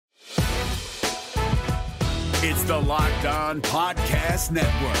It's the Locked On Podcast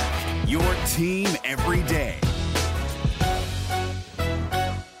Network, your team every day.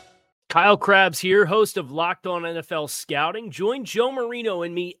 Kyle Krabs here, host of Locked On NFL Scouting. Join Joe Marino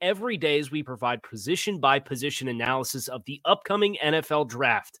and me every day as we provide position-by-position analysis of the upcoming NFL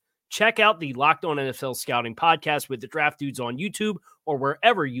Draft. Check out the Locked On NFL Scouting podcast with the Draft Dudes on YouTube or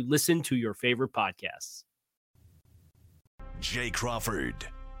wherever you listen to your favorite podcasts. Jay Crawford,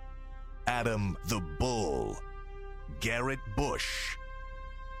 Adam the Bull, Garrett Bush,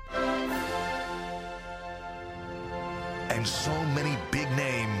 and so many big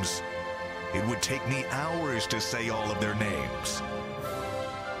names, it would take me hours to say all of their names.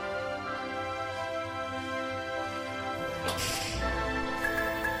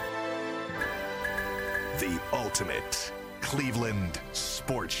 The ultimate Cleveland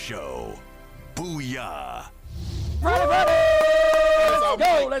sports show. Booyah!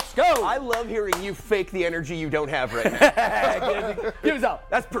 Let's go. I love hearing you fake the energy you don't have right now. Give us out.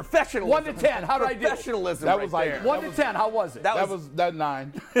 That's professionalism. 1 to 10. How did I do? Professionalism. That was like 1 to 10. How was it? That was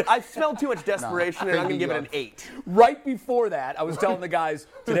 9. I smelled too much desperation, and I'm gonna give it an 8. Right before that, I was telling the guys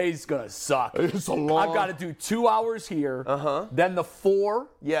today's gonna suck. It's a long. I've got to do 2 hours here. Then the 4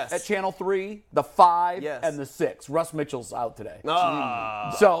 Yes. at Channel 3, the 5, Yes. and the 6. Russ Mitchell's out today.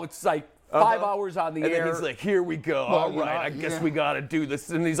 Ah. So it's like 5 hours on the And air. then he's like, here we go. Well, All you know, right, I guess yeah. we got to do this.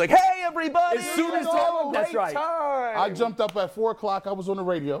 And he's like, hey, everybody. As soon as that's right. Time. I jumped up at 4 o'clock. I was on the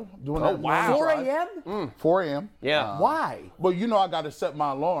radio doing that. wow. 4 morning a.m.? drive. 4 a.m. Yeah. Why? Well, you know I got to set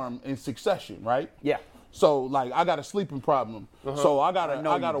my alarm in succession, right? Yeah. So like I got a sleeping problem. So I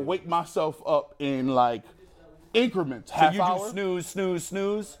gotta wake myself up in like increments, half So you hour. do snooze, snooze,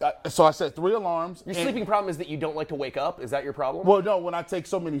 snooze? So I set 3 alarms. Your and- sleeping problem is that you don't like to wake up? Is that your problem? Well, no, when I take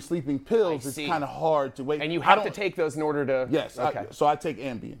so many sleeping pills, I it's see. kind of hard to wake. And you I have to don't- take those in order to... Yes. Okay. So I take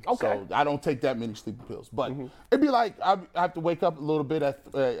Ambien. Okay. So I don't take that many sleeping pills. But it'd be like I have to wake up a little bit at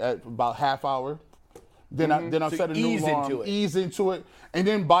about half hour. Then I So set a new ease alarm, into it. ease into it, and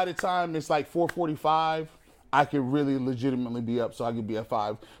then by the time it's like 4:45, I can really legitimately be up, so I can be at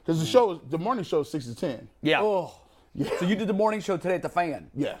 5 because the morning show is 6 to 10. Yeah. Oh. So you did the morning show today at the Fan?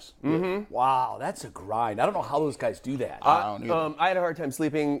 Yes. Wow, that's a grind. I don't know how those guys do that. I don't either. I had a hard time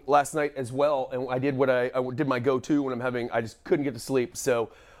sleeping last night as well, and I did what I did my go-to when I just couldn't get to sleep.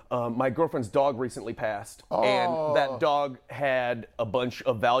 So my girlfriend's dog recently passed, and that dog had a bunch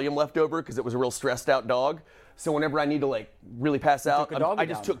of Valium left over because it was a real stressed out dog. So whenever I need to like really pass out, took a doggy I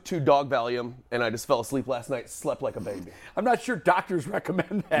just down. took 2 dog Valium, and I just fell asleep last night, slept like a baby. I'm not sure doctors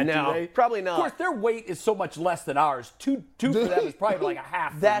recommend that, No, do they? probably not. Of course, their weight is so much less than ours. Two for them is probably like a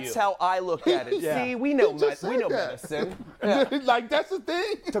half for That's you. how I look at it. Yeah. See, we know, He just we know said that. medicine. Like that's the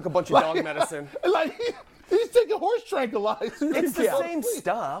thing. Took a bunch of dog medicine. Like he's taking horse tranquilizers. It's the Yeah. same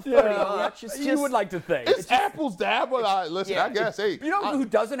stuff, Yeah. pretty much. It's you just, would like to think. It's apples to apples. Listen, Yeah. I guess. Hey, You know who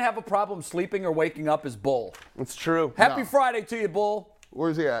doesn't have a problem sleeping or waking up is Bull. It's true. Happy Friday to you, Bull.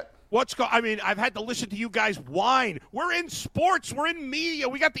 where's he at? I've had to listen to you guys whine. We're in sports. We're in media.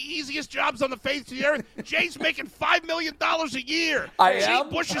 We got the easiest jobs on the face of the earth. Jay's making $5 million a year. I am?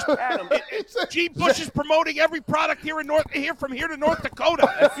 G. Bush is promoting every product from here to North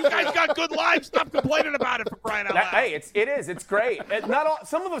Dakota. You guys got good lives. Stop complaining about it for crying out loud. Hey, it's great. Not all,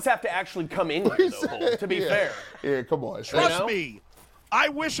 some of us have to actually come in here, though, Bull, to be fair. Yeah, come on. Trust me. I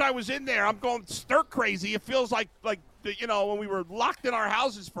wish I was in there. I'm going stir crazy. It feels like when we were locked in our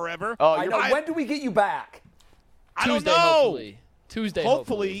houses forever. Oh, I know. When do we get you back? I don't Tuesday, know. hopefully. Tuesday,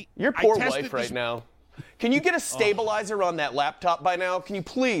 Hopefully. Your poor I tested wife right this- now. Can you get a stabilizer on that laptop by now? Can you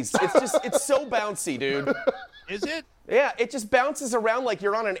please? It's so bouncy, dude. Is it? Yeah, it just bounces around like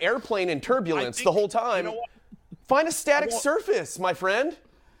you're on an airplane in turbulence think- the whole time. you know what? Find a static want- surface, my friend.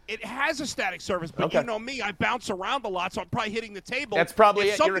 It has a static surface, but you know me, I bounce around a lot, so I'm probably hitting the table. That's probably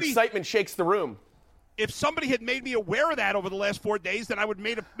If it. Your somebody- excitement shakes the room. If somebody had made me aware of that over the last 4 days, then I would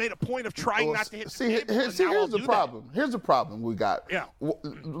made a point of trying not to hit the table. and now I'll Here's the do problem. Here's the problem we got. Yeah.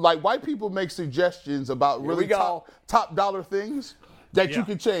 Like white people make suggestions about really we go. top dollar things that you Yeah.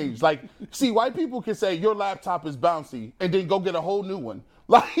 can change. Like, see, white people can say your laptop is bouncy and then go get a whole new one.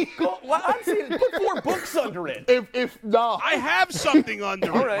 Like, Well, I'm saying put 4 books under it. I have something under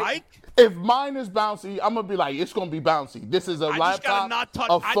it, right. Mike. If mine is bouncy, I'm gonna be like, it's gonna be bouncy. This is a I just laptop, gotta not touch-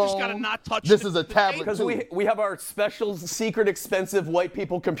 a I phone. just gotta not touch This the- is a the tablet Because too. we have our special, secret, expensive white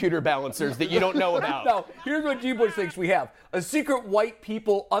people computer balancers that you don't know about. No, here's what G. Bush thinks we have. A secret white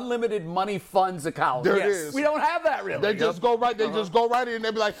people unlimited money funds account. There it Yes. is. We don't have that really. They just go right. They just go right in. and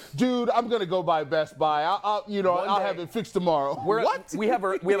They be like, "Dude, I'm gonna go buy Best Buy. I'll day. have it fixed tomorrow." What? We have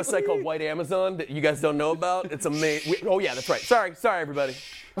a site called White Amazon that you guys don't know about. It's amazing. Oh yeah, that's right. Sorry everybody.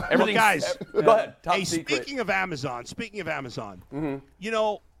 Everything's Guys, Go ahead. Top hey, secret. speaking of Amazon, you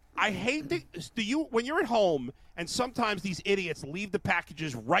know, I hate when you're at home and sometimes these idiots leave the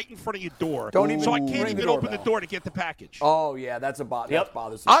packages right in front of your door. Don't even so I can't ring the even open the doorbell. door to get the package. Oh, yeah, that's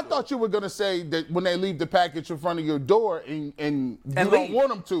bothersome. I thought you were going to say that when they leave the package in front of your door and you don't leave. want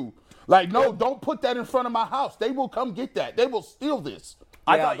them to. Like, no, don't put that in front of my house. They will come get that. They will steal this.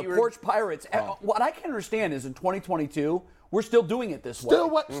 I thought the porch pirates. What I can understand is in 2022, we're still doing it this way. Still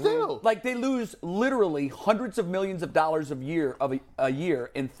what? Still. Like they lose literally hundreds of millions of dollars a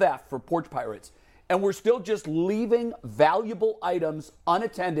year in theft for porch pirates. And we're still just leaving valuable items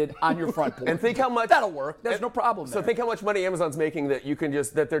unattended on your front porch. And think how much that'll work. There's no problem there. So think how much money Amazon's making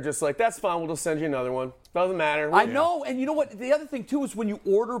that they're just like, that's fine, we'll just send you another one. Doesn't matter. I know, and you know what? The other thing too is when you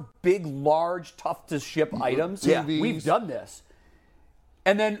order big, large, tough to ship items. TVs. We've done this.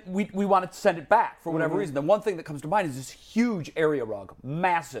 And then we wanted to send it back for whatever reason. The one thing that comes to mind is this huge area rug,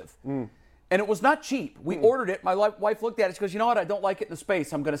 massive. And it was not cheap. We ordered it. My wife looked at it. She goes, you know what? I don't like it in the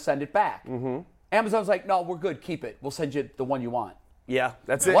space. I'm going to send it back. Amazon's like, no, we're good. Keep it. We'll send you the one you want. Yeah,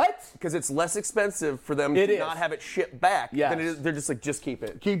 that's it. What? Because it's less expensive for them to not have it shipped back than it is. They're just like, just keep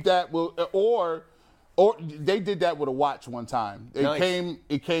it. Keep that. Or they did that with a watch one time.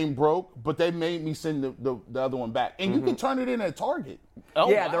 It came broke, but they made me send the other one back. And you can turn it in at Target. Oh,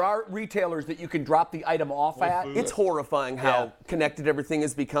 yeah, there are retailers that you can drop the item off at. It's horrifying how connected everything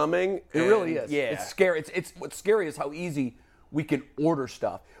is becoming. It really is. Yeah. It's scary. It's what's scary is how easy we can order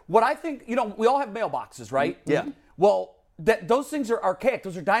stuff. What I think, we all have mailboxes, right? Yeah. Well, those things are archaic.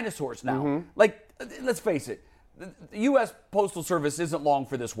 Those are dinosaurs now. Like, let's face it. The U.S. Postal Service isn't long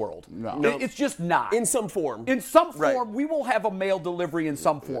for this world. No. It's just not. In some form. In some form, we will have a mail delivery in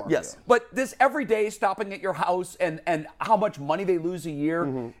some form. Yes. But this every day stopping at your house and how much money they lose a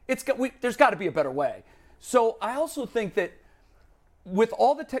year, there's got to be a better way. So I also think that with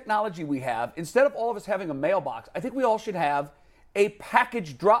all the technology we have, instead of all of us having a mailbox, I think we all should have a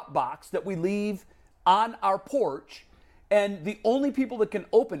package drop box that we leave on our porch, and the only people that can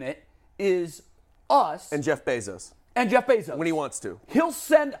open it is us and Jeff Bezos. When he wants to. He'll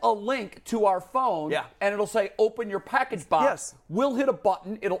send a link to our phone, and it'll say, open your package box. Yes. We'll hit a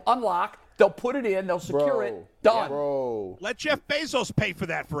button. It'll unlock. They'll put it in. They'll secure it. Done. Bro. Let Jeff Bezos pay for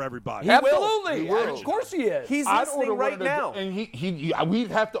that for everybody. Absolutely. He will. Of course he is. He's I'd listening order right now. And we'd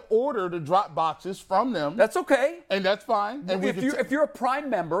have to order the drop boxes from them. That's okay. And that's fine. And If you're a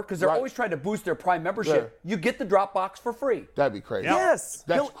Prime member, because they're always trying to boost their Prime membership, you get the drop box for free. That'd be crazy. Yes.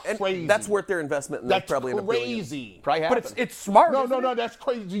 That's crazy. That's worth their investment. And That's probably crazy. Probably But it's smart. No, that's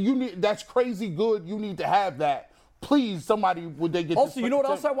crazy. That's crazy good. You need to have that. Please, somebody, would they get Also, this? you know what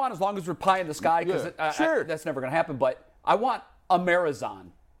else I want? As long as we're pie in the sky, because that's never going to happen. But I want Amerizon.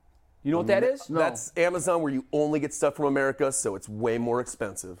 You know what that is? No. That's Amazon, where you only get stuff from America, so it's way more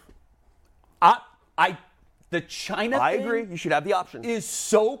expensive. The China I thing agree. You should have the option. is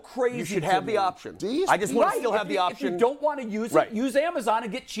so crazy. You should to have me. the option. These I just want to Right. still have the option. If you don't want to use Right. it, use Amazon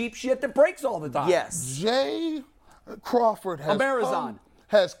and get cheap shit that breaks all the time. Yes. Jay Crawford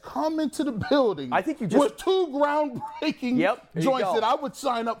has come into the building. I think you just with two groundbreaking joints that I would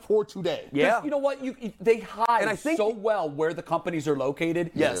sign up for today. Yeah. You know what? They hide And I think so well where the companies are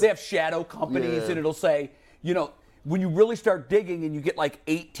located. Yes. They have shadow companies, and it'll say, when you really start digging and you get like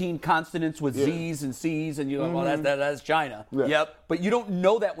 18 consonants with Z's and C's, and you're like, well, that's China. Yeah. Yep. But you don't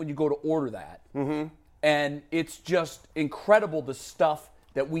know that when you go to order that. And it's just incredible the stuff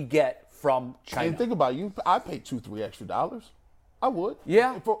that we get from China. And think about it, I pay $2-3 extra. I would.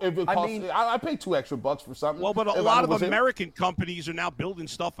 Yeah. If it costs, I pay $2 extra for something. Well, but a if lot I of was American companies are now building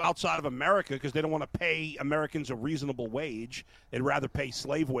stuff outside of America because they don't want to pay Americans a reasonable wage. They'd rather pay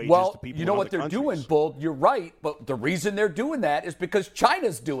slave wages to people you know in what other they're countries. doing, Bull. You're right, but the reason they're doing that is because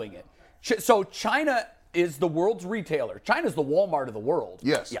China's doing it. So China is the world's retailer. China's the Walmart of the world.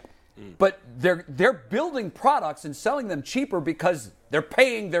 Yes. Yeah. But they're building products and selling them cheaper because they're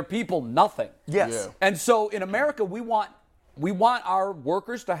paying their people nothing. Yes. Yeah. And so in America, we want our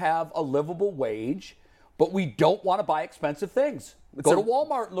workers to have a livable wage, but we don't want to buy expensive things. Go to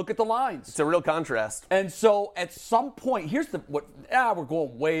Walmart and look at the lines. It's a real contrast. And so at some point, here's we're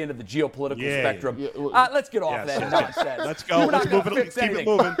going way into the geopolitical spectrum. Let's get off that nonsense. Let's go. Let's move it. Let's keep it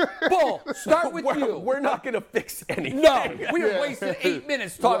moving. Bull, start with you. We're not going to fix anything. No, we have wasted 8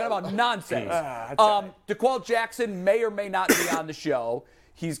 minutes talking about nonsense. DeQuell Jackson may or may not be on the show.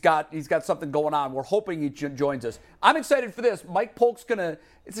 He's got something going on. We're hoping he joins us. I'm excited for this. Mike Polk's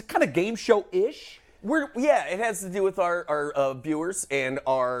it's a kind of game show-ish. It has to do with our viewers and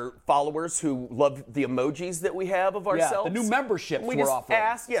our followers who love the emojis that we have of ourselves. The new memberships we we're just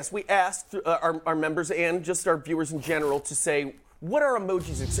offering. we asked our members and just our viewers in general to say what our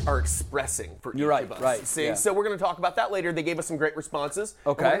emojis are expressing for each of us. Right. See, Yeah. so we're going to talk about that later. They gave us some great responses.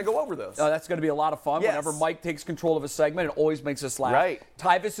 Okay. We're going to go over those. That's going to be a lot of fun. Yes. Whenever Mike takes control of a segment, it always makes us laugh. Right.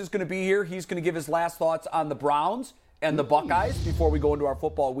 Tyvis is going to be here. He's going to give his last thoughts on the Browns and the Buckeyes before we go into our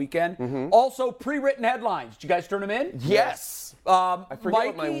football weekend. Also, pre-written headlines. Did you guys turn them in? Yes. I forget Mikey,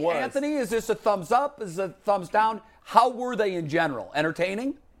 what mine was. Anthony, is this a thumbs up? Is this a thumbs down? How were they in general?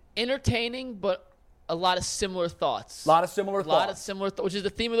 Entertaining? Entertaining, but a lot of similar thoughts. A lot of similar thoughts, which is the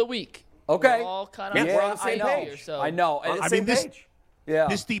theme of the week. Okay. We're all kind of we're on the same page. here, so. I know. On the I same mean, page. Yeah.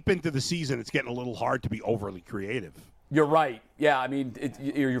 This deep into the season, it's getting a little hard to be overly creative. You're right. Yeah, I mean,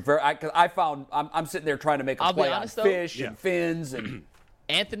 you're very. I found I'm sitting there trying to make a I'll be play honest, on though. fish and fins and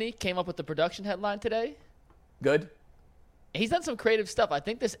Anthony came up with the production headline today. good. He's done some creative stuff. I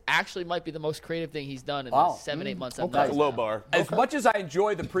think this actually might be the most creative thing he's done in Wow. the 7-8 months I've Okay. known That's a him low now. bar. As much as I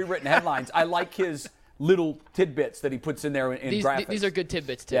enjoy the pre-written headlines, I like his little tidbits that he puts in there in graphics. These are good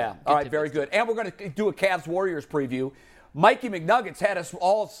tidbits, too. Yeah. Good All right. Very tidbits. good. And we're going to do a Cavs Warriors preview. Mikey McNuggets had us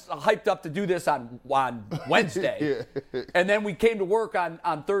all hyped up to do this on Wednesday. And then we came to work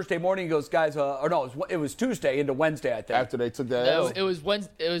on Thursday morning. He goes, guys, or no, it was Tuesday into Wednesday, I think. After they took that No, L. it was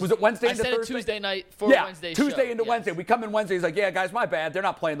Wednesday. Was it Wednesday I into said Thursday? it Tuesday night for Wednesday's Tuesday show. into Yes. Wednesday. We come in Wednesday. He's like, yeah, guys, my bad. They're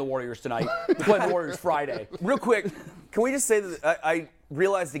not playing the Warriors tonight. They're playing the Warriors Friday. Real quick, can we just say that I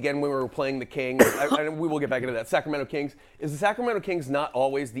realized again when we were playing the Kings, and we will get back into that, Sacramento Kings, is the Sacramento Kings not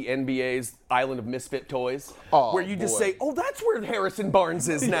always the NBA's island of misfit toys? Oh, where you just boy. say, oh, that's where Harrison Barnes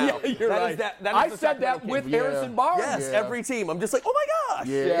is now. Yeah, you're That right. is that is I the said that Sacramento with Kings. Harrison Barnes. Yes, Yeah. every team. I'm just like, oh my gosh.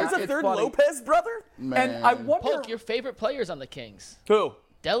 Yeah. There's a It's third funny. Lopez brother? Man. And I wonder. Polk, your favorite players on the Kings. Who?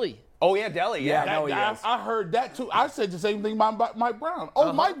 Deli. Oh, yeah, Delly. Yeah. Yeah, no, he is. I heard that too. I said the same thing about Mike Brown.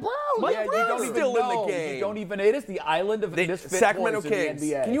 Oh, Mike Brown. Mike Yeah, Brown's you don't even still in the know. game. You don't even. It is the island of misfit Sacramento boys in Kings.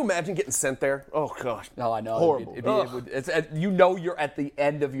 the NBA. Can you imagine getting sent there? Oh, gosh. No, I know. Horrible. You're at the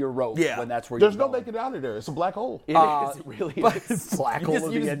end of your rope Yeah. when that's where There's you're no going. making it out of there. It's a black hole. It is. It really is. Black You hole just-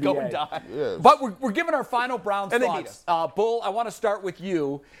 of you the just go NBA. and die. Yeah. But we're giving our final Browns And they beat thoughts. Bull, I want to start with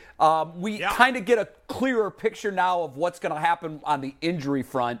you. We Yeah. kind of get a clearer picture now of what's going to happen on the injury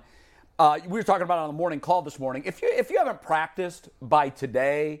front. We were talking about it on the morning call this morning. If you haven't practiced by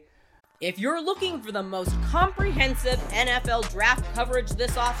today, If you're looking for the most comprehensive NFL draft coverage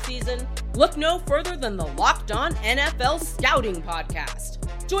this offseason, look no further than the Locked On NFL Scouting Podcast.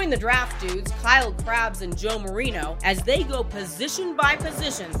 Join the draft dudes, Kyle Krabs and Joe Marino, as they go position by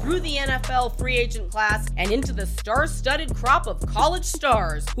position through the NFL free agent class and into the star-studded crop of college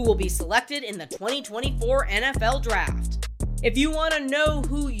stars who will be selected in the 2024 NFL Draft. If you want to know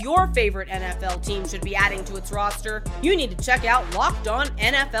who your favorite NFL team should be adding to its roster, you need to check out Locked On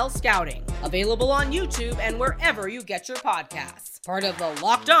NFL Scouting, available on YouTube and wherever you get your podcasts. Part of the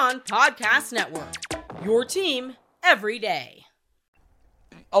Locked On Podcast Network, your team every day.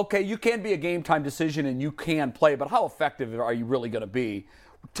 okay, you can be a game time decision and you can play, but how effective are you really going to be?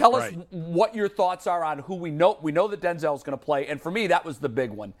 Tell us what your thoughts are on who we know. We know that Denzel's going to play, and for me, that was the big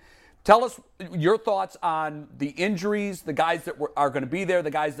one. Tell us your thoughts on the injuries, the guys that are going to be there,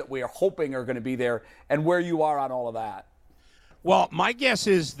 the guys that we are hoping are going to be there, and where you are on all of that. Well, my guess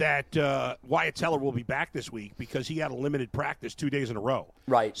is that Wyatt Teller will be back this week because he had a limited practice 2 days in a row.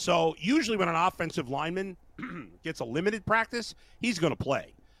 Right. So usually when an offensive lineman gets a limited practice, he's going to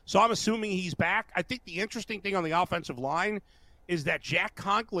play. So I'm assuming he's back. I think the interesting thing on the offensive line is that Jack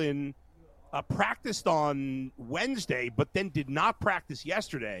Conklin practiced on Wednesday but then did not practice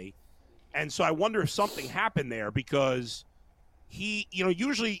yesterday. And so I wonder if something happened there because he,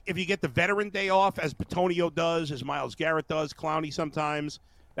 usually if you get the veteran day off, as Bitonio does, as Myles Garrett does, Clowney sometimes,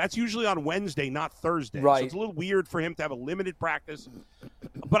 that's usually on Wednesday, not Thursday. Right. So it's a little weird for him to have a limited practice.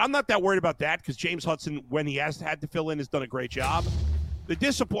 But I'm not that worried about that because James Hudson, when he has had to fill in, has done a great job. The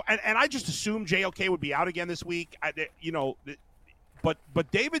disappointment, and I just assumed JOK would be out again this week.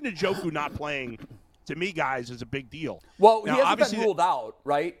 But David Njoku not playing, to me, guys, is a big deal. Well, Now, he hasn't obviously been ruled out,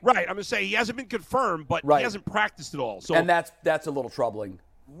 right? Right. I'm going to say he hasn't been confirmed, but Right. he hasn't practiced at all. So And that's a little troubling.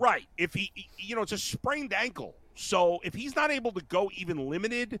 right. If he, it's a sprained ankle. So if he's not able to go even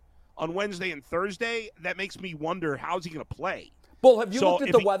limited on Wednesday and Thursday, that makes me wonder how's he going to play. Bull, have you So looked at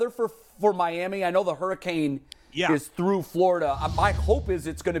if the he- weather for Miami? I know the hurricane Yeah. is through Florida. My hope is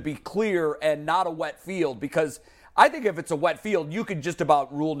it's going to be clear and not a wet field because I think if it's a wet field, you could just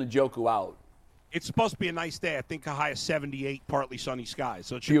about rule Njoku out. It's supposed to be a nice day. I think a high of 78, partly sunny skies.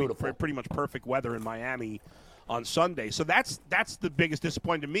 So it should Beautiful. be pretty much perfect weather in Miami on Sunday. So that's the biggest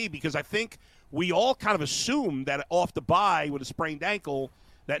disappointment to me because I think we all kind of assumed that off the bye with a sprained ankle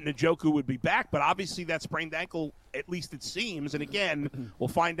that Njoku would be back. But obviously that sprained ankle, at least it seems, and again, we'll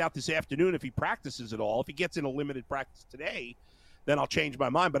find out this afternoon if he practices at all. If he gets in a limited practice today, then I'll change my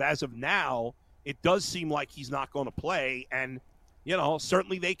mind. But as of now, it does seem like he's not going to play. And,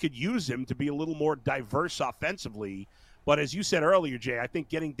 certainly they could use him to be a little more diverse offensively. But as you said earlier, Jay, I think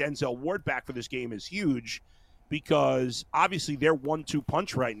getting Denzel Ward back for this game is huge because obviously their 1-2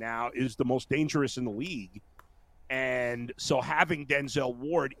 punch right now is the most dangerous in the league. And so having Denzel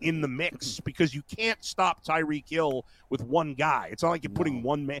Ward in the mix, because you can't stop Tyreek Hill with one guy. It's not like you're putting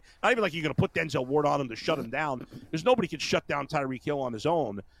one man. Not even like you're going to put Denzel Ward on him to shut him down. There's nobody can shut down Tyreek Hill on his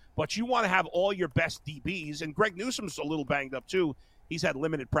own. But you want to have all your best DBs. And Greg Newsom's a little banged up too. He's had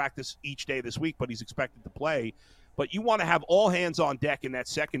limited practice each day this week, but he's expected to play. But you want to have all hands on deck in that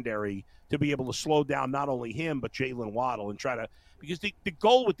secondary to be able to slow down not only him, but Jalen Waddle and try to – because the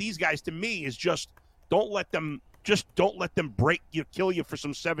goal with these guys to me is just don't let them break you, kill you for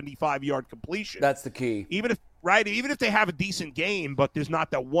some 75-yard completion. That's the key. Even if they have a decent game, but there's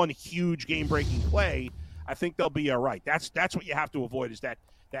not that one huge game-breaking play, I think they'll be all right. That's what you have to avoid is that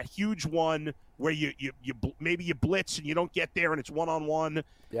huge one where maybe you blitz and you don't get there and it's one-on-one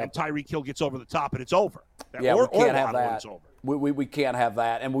and Tyreek Hill gets over the top and it's over. We can't have that. We can't have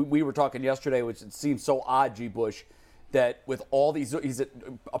that. And we were talking yesterday, which it seems so odd, G. Bush, that with all these, he's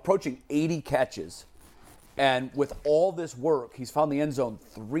approaching 80 catches. And with all this work, he's found the end zone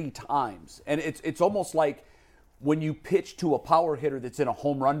 3 times. And it's almost like when you pitch to a power hitter that's in a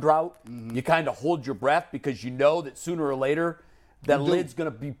home run drought, you kind of hold your breath because you know that sooner or later that lid's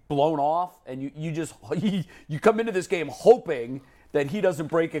going to be blown off. And you come into this game hoping that he doesn't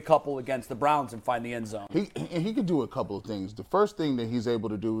break a couple against the Browns and find the end zone. He can do a couple of things. The first thing that he's able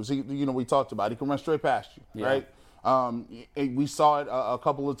to do is, we talked about, he can run straight past you, right? We saw it a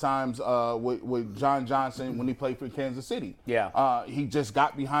couple of times with John Johnson when he played for Kansas City. He just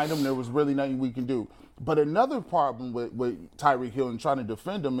got behind him. There was really nothing we can do. But another problem with Tyreek Hill and trying to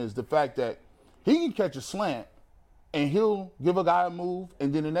defend him is the fact that he can catch a slant and he'll give a guy a move,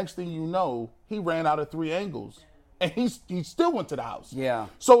 and then the next thing you know, he ran out of 3 angles. And he still went to the house.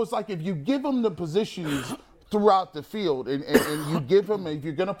 So it's like if you give him the positions throughout the field and you give him, if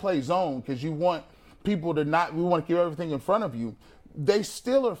you're going to play zone because you want people we want to keep everything in front of you, they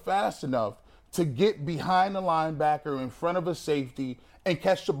still are fast enough to get behind the linebacker in front of a safety and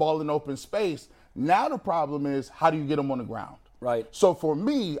catch the ball in open space. Now the problem is, how do you get them on the ground? Right. So for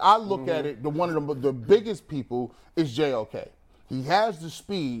me, I look at it, one of the biggest people is JOK. He has the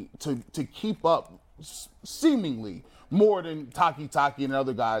speed to keep up seemingly more than Taki and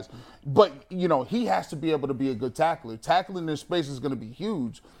other guys. But, he has to be able to be a good tackler. Tackling in space is going to be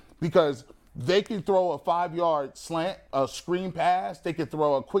huge because they can throw a 5-yard slant, a screen pass. They can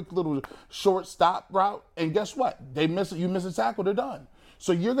throw a quick little short stop route. And guess what? You miss a tackle, they're done.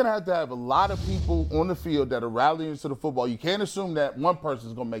 So you're going to have a lot of people on the field that are rallying to the football. You can't assume that one person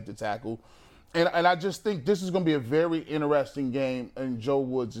is going to make the tackle. And I just think this is going to be a very interesting game and Joe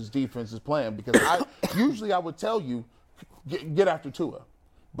Woods' defense is playing because I would tell you, get after Tua.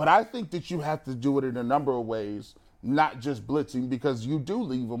 But I think that you have to do it in a number of ways, not just blitzing, because you do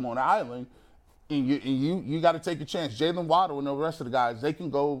leave them on the island and you got to take a chance. Jalen Waddle and the rest of the guys, they can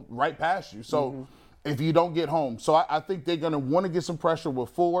go right past you. So if you don't get home. So I think they're going to want to get some pressure with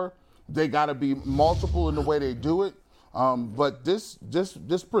 4. They got to be multiple in the way they do it. But this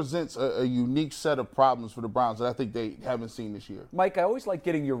presents a unique set of problems for the Browns that I think they haven't seen this year. Mike, I always like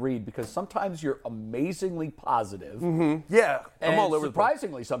getting your read because sometimes you're amazingly positive. Yeah, and I'm all over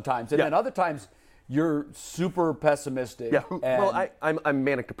surprisingly sometimes. And then other times you're super pessimistic. Yeah. Well, I'm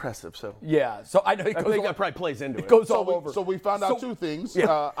manic depressive, so. Yeah. So I know I think that probably plays into it. It goes all over. So we found out 2 things.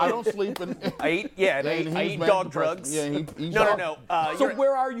 I don't sleep. I eat dog drugs. Yeah, No. So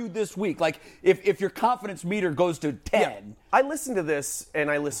where are you this week? Like, if your confidence meter goes to 10. I listened to this, and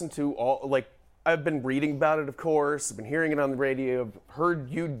I listened to I've been reading about it, of course. I've been hearing it on the radio. I've heard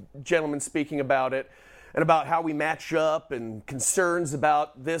you gentlemen speaking about it. And about how we match up and concerns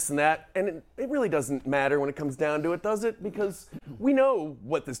about this and that. And it really doesn't matter when it comes down to it, does it? Because we know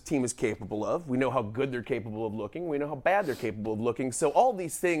what this team is capable of. We know how good they're capable of looking. We know how bad they're capable of looking. So all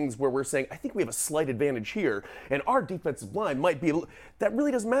these things where we're saying, I think we have a slight advantage here, and our defensive line might be, that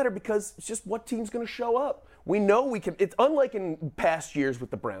really doesn't matter because it's just what team's going to show up. We know we can. It's unlike in past years with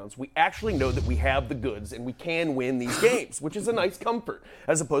the Browns. We actually know that we have the goods and we can win these games, which is a nice comfort,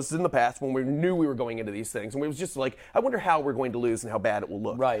 as opposed to in the past when we knew we were going into these things and it was just like, I wonder how we're going to lose and how bad it will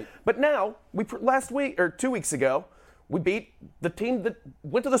look. Right. But now, last week or 2 weeks ago, we beat the team that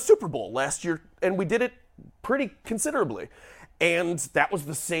went to the Super Bowl last year, and we did it pretty considerably. And that was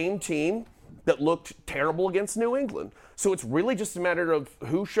the same team that looked terrible against New England. So it's really just a matter of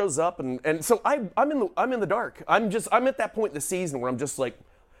who shows up, and so I'm in the dark. I'm at that point in the season where I'm just like,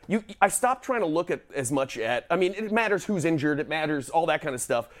 I stopped trying to look at as much at. I mean, it matters who's injured, it matters all that kind of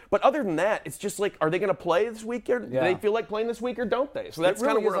stuff. But other than that, it's just like, are they going to play this week? Or do they feel like playing this week, or don't they? So that's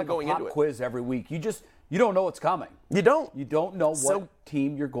kind of where I'm going into it. Quiz every week. You don't know what's coming. You don't. You don't know what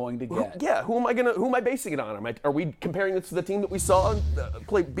team you're going to get. Yeah. Who am I basing it on? Are we comparing this to the team that we saw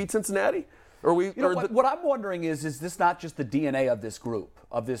beat Cincinnati? What I'm wondering is this not just the DNA of this group,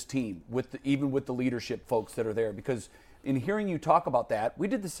 of this team, even with the leadership folks that are there? Because in hearing you talk about that, we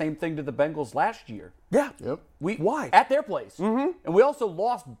did the same thing to the Bengals last year. Yeah. Yep. Why? At their place. Mm-hmm. And we also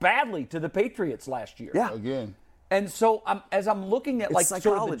lost badly to the Patriots last year. Yeah. Again. And so as I'm looking at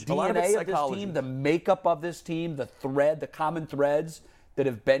sort of the DNA of this team, the makeup of this team, the common threads that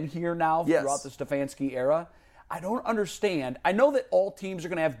have been here now throughout the Stefanski era, I don't understand. I know that all teams are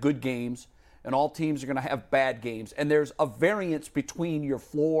going to have good games and all teams are going to have bad games, and there's a variance between your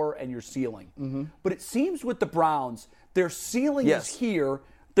floor and your ceiling. Mm-hmm. But it seems with the Browns, their ceiling is here,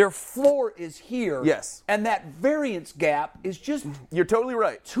 their floor is here. Yes. And that variance gap is just You're totally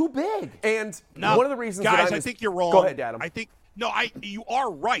right. Too big. And one of the reasons guys, I think you're wrong. Go ahead, Adam. You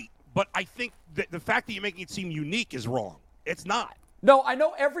are right, but I think that the fact that you're making it seem unique is wrong. It's not. No, I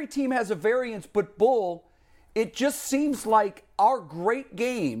know every team has a variance, but Bull, it just seems like our great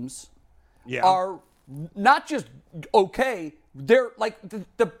games are not just okay. They're like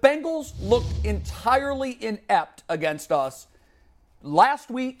the Bengals looked entirely inept against us last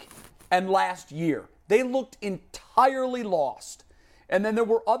week and last year. They looked entirely lost. And then there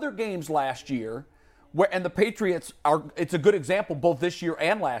were other games last year and the Patriots it's a good example both this year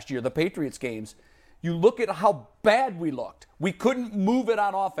and last year, the Patriots games. You look at how bad we looked. We couldn't move it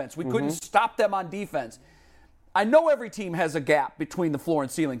on offense. We couldn't stop them on defense. I know every team has a gap between the floor and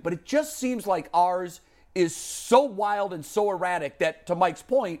ceiling, but it just seems like ours is so wild and so erratic that, to Mike's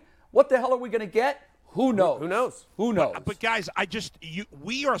point, what the hell are we going to get? Who knows? Who knows? But guys,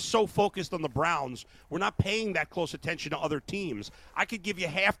 we are so focused on the Browns, we're not paying that close attention to other teams. I could give you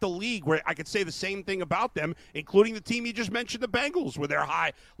half the league where I could say the same thing about them, including the team you just mentioned, the Bengals, where they're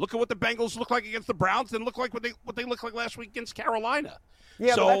high. Look at what the Bengals look like against the Browns, and look like what they looked like last week against Carolina.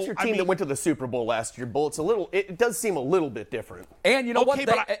 Yeah, but that's your team that went to the Super Bowl last year, Bull. It does seem a little bit different. And you know what?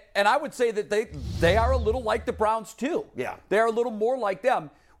 And I would say that they are a little like the Browns too. Yeah, they are a little more like them.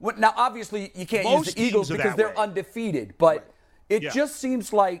 Now, obviously, you can't use the Eagles because they're undefeated, but it just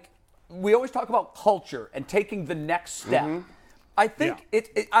seems like we always talk about culture and taking the next step. Mm-hmm. I think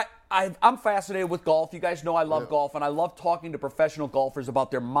I'm fascinated with golf. You guys know I love golf, and I love talking to professional golfers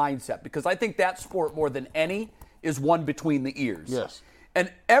about their mindset because I think that sport, more than any, is one between the ears. Yes. And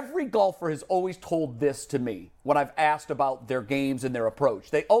every golfer has always told this to me when I've asked about their games and their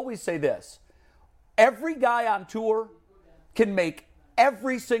approach. They always say this: every guy on tour can make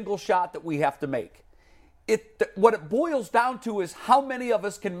every single shot that we have to make. What it boils down to is how many of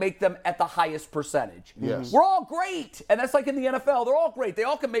us can make them at the highest percentage. Yes. We're all great. And that's like in the NFL. They're all great. They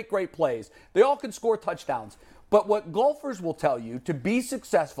all can make great plays. They all can score touchdowns. But what golfers will tell you, to be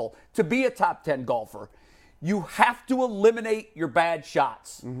successful, to be a top 10 golfer, you have to eliminate your bad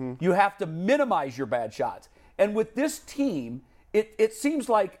shots. Mm-hmm. You have to minimize your bad shots. And with this team, it seems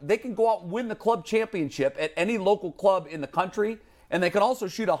like they can go out and win the club championship at any local club in the country, and they can also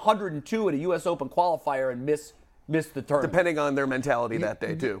shoot 102 at a U.S. Open qualifier and miss the tournament. Depending on their mentality that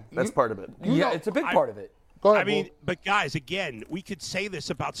day, too. That's part of it. Yeah, it's a big part of it. Go ahead, but guys, again, we could say this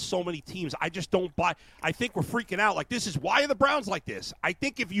about so many teams. I just don't buy. I think we're freaking out. Like, this is why are the Browns like this? I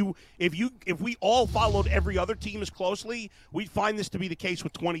think if we all followed every other team as closely, we'd find this to be the case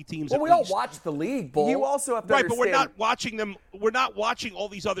with 20 teams. Well, we all watch the league, Bull. You also have to understand. But we're not watching them. We're not watching all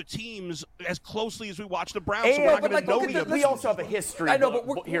these other teams as closely as we watch the Browns. So we're not going to know the other. We also have a history. I know,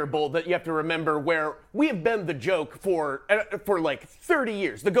 but here, Bull, that you have to remember where we have been the joke for like 30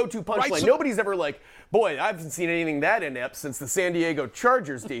 years. The go-to punchline. Right, nobody's ever like, boy, I haven't seen anything that inept since the San Diego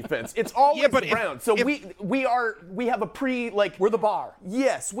Chargers defense. It's always the Browns. So we have a we're the bar.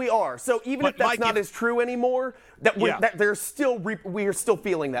 Yes, we are. So even if that's not as true anymore, we are still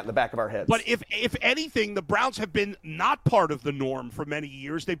feeling that in the back of our heads. But if anything, the Browns have been not part of the norm for many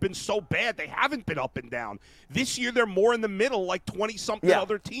years. They've been so bad. They haven't been up and down. This year they're more in the middle, like 20-something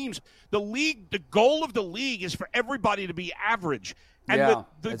other teams. The goal of the league is for everybody to be average. And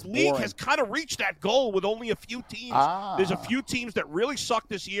the league has kind of reached that goal with only a few teams. There's a few teams that really suck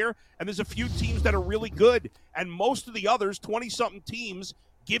this year, and there's a few teams that are really good. And most of the others, 20-something teams,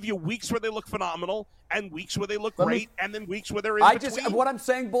 give you weeks where they look phenomenal and weeks where they look great and then weeks where they're in between. What I'm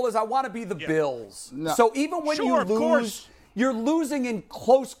saying, Bull, is I want to be the Bills. No. So even when you lose, you're losing in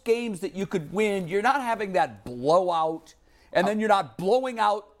close games that you could win. You're not having that blowout, and then you're not blowing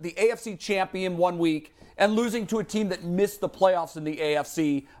out the AFC champion one week and losing to a team that missed the playoffs in the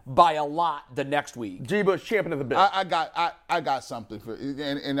AFC by a lot the next week. G. Bush, champion of the bit. I got something for,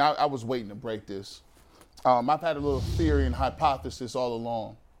 and I was waiting to break this. I've had a little theory and hypothesis all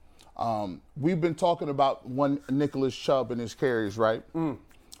along. We've been talking about one Nicholas Chubb and his carries, right?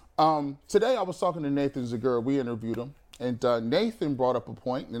 Today I was talking to Nathan Zagura. We interviewed him, and Nathan brought up a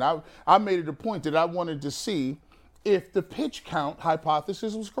point, and I made it a point that I wanted to see if the pitch count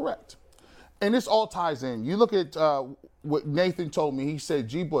hypothesis was correct. And this all ties in. You look at what Nathan told me. He said,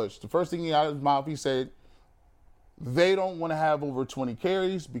 G. Bush, the first thing out of his mouth, he said, they don't want to have over 20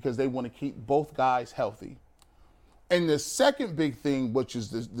 carries because they want to keep both guys healthy. And the second big thing, which is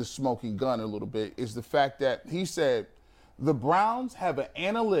the smoking gun a little bit, is the fact that he said the Browns have an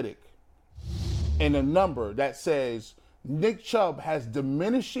analytic and a number that says Nick Chubb has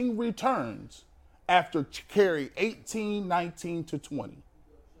diminishing returns after carry 18, 19 to 20.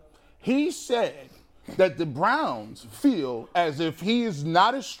 He said that the Browns feel as if he is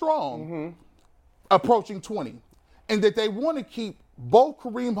not as strong approaching 20, and that they want to keep both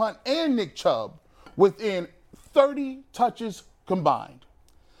Kareem Hunt and Nick Chubb within 30 touches combined.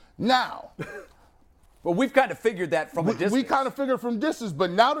 Now, well, we've kind of figured that from a distance. We kind of figured from distance, but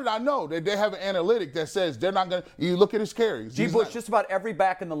now that I know that they have an analytic that says they're not going to, you look at his carries. G. Bush, just about every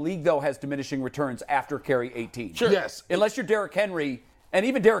back in the league, though, has diminishing returns after carry 18. Sure. Yes. Unless you're Derrick Henry, and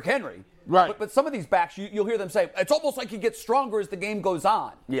even Derrick Henry. Right. But some of these backs, you'll hear them say, it's almost like he gets stronger as the game goes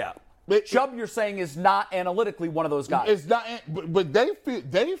on. Yeah. Chubb, you're saying, is not analytically one of those guys. It's not, but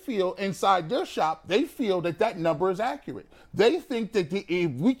they feel inside their shop, they feel that number is accurate. They think that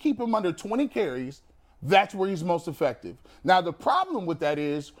if we keep him under 20 carries, that's where he's most effective. Now, the problem with that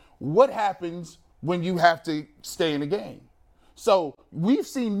is what happens when you have to stay in the game. So we've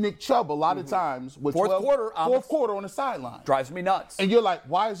seen Nick Chubb a lot of times with fourth quarter on the sideline. Drives me nuts. And you're like,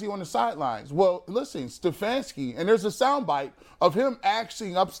 why is he on the sidelines? Well, listen, Stefanski, and there's a soundbite of him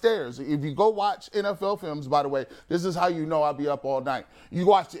actually upstairs. If you go watch NFL films, by the way, this is how you know I'll be up all night. You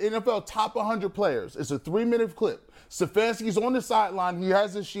watch the NFL top 100 players. It's a 3-minute clip. Stefanski's on the sideline. He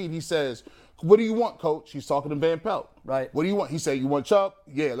has his sheet. He says, what do you want, coach? He's talking to Van Pelt. Right. What do you want? He said, you want Chubb?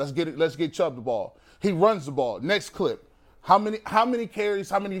 Yeah, let's get Chubb the ball. He runs the ball. Next clip. How many carries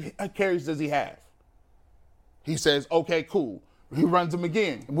does he have? He says, okay, cool. He runs them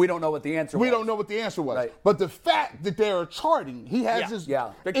again. We don't know what the answer was. We don't know what the answer was. Right. But the fact that they're charting, he has his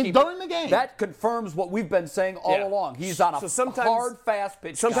during the game. That confirms what we've been saying all along. He's on a hard, fast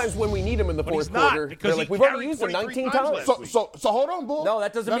pitch. Sometimes when we need him in the fourth quarter, they're like, we've already used him 19 times. So hold on, Bull. No,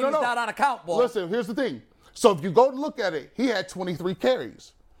 that doesn't mean he's not on account, Bull. Listen, here's the thing. So if you go to look at it, he had 23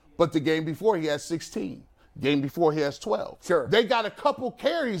 carries. But the game before, he had 16. Game before, he has 12. Sure. They got a couple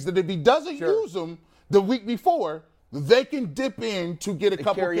carries that if he doesn't use them the week before, they can dip in to get a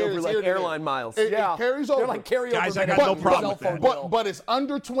couple carries over like airline miles. It carries over. They're like carryover. Guys, I got no problem with that. But it's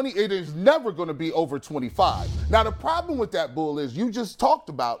under 20. It is never going to be over 25. Now, the problem with that, Bull, is you just talked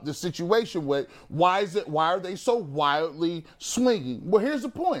about the situation with why are they so wildly swinging? Well, here's the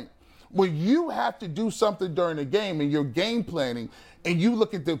point. When you have to do something during the game and you're game planning and you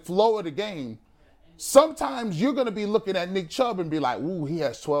look at the flow of the game, sometimes you're going to be looking at Nick Chubb and be like, ooh, he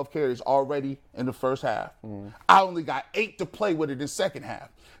has 12 carries already in the first half. I only got 8 to play with it in the second half.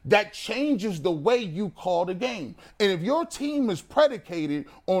 That changes the way you call the game. And if your team is predicated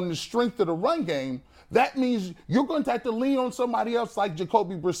on the strength of the run game, that means you're going to have to lean on somebody else like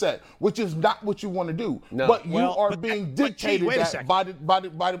Jacoby Brissett, which is not what you want to do. No. But you are being dictated by the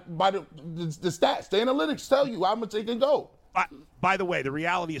stats. The analytics tell you how much they can go. By the way, the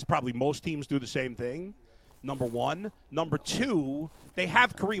reality is probably most teams do the same thing, number one. Number two, they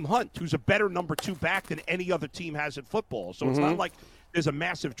have Kareem Hunt, who's a better number 2 back than any other team has in football. So it's not like there's a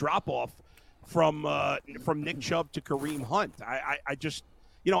massive drop-off from Nick Chubb to Kareem Hunt. I just,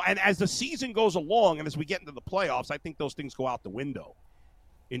 and as the season goes along and as we get into the playoffs, I think those things go out the window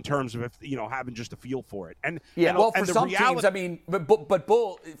in terms of, having just a feel for it. For some teams, I mean, but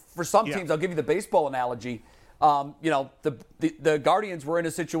Bull, for some teams, I'll give you the baseball analogy. The Guardians were in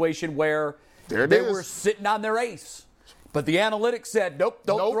a situation where they were sitting on their ace. But the analytics said, nope,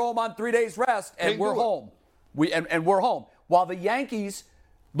 don't throw them on 3 days rest, and we're home. And we're home. While the Yankees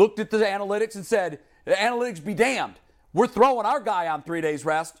looked at the analytics and said, the analytics be damned. We're throwing our guy on 3 days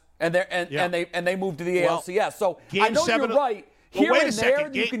rest, and they moved to the ALCS. So I know you're right. Here and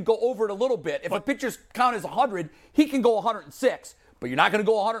there, you can go over it a little bit. If a pitcher's count is 100, he can go 106, but you're not going to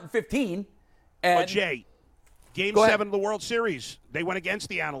go 115. But Jay, Game 7 of the World Series, they went against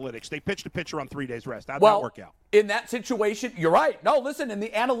the analytics. They pitched a pitcher on 3 days rest. How'd that work out? In that situation, you're right. No, listen, and the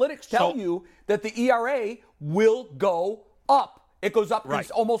analytics tell you that the ERA will go up. It goes up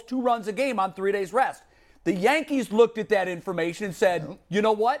almost 2 runs a game on 3 days rest. The Yankees looked at that information and said, you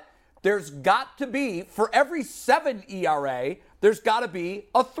know what? There's got to be, for every 7 ERA, there's got to be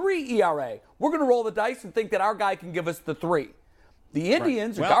a 3 ERA. We're going to roll the dice and think that our guy can give us the 3. The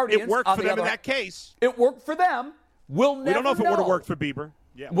Indians or Guardians, it worked for them in that case. It worked for them. We don't know if it would have worked for Bieber.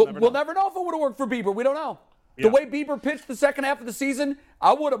 Yeah, we'll never know if it would have worked for Bieber. We don't know. Yeah. The way Bieber pitched the second half of the season,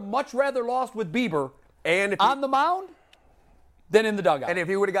 I would have much rather lost with Bieber on the mound than in the dugout. And if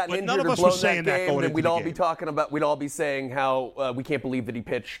he would have gotten injured or blown that game, then we'd all be saying how we can't believe that they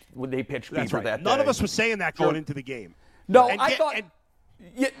pitched Bieber that day. None of us was saying that going into the game. No, I thought.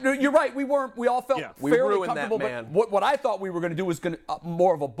 You're right. We weren't. We all felt fairly comfortable. But what I thought we were going to do was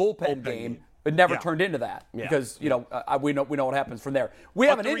more of a bullpen game. It never turned into that because we know what happens from there. We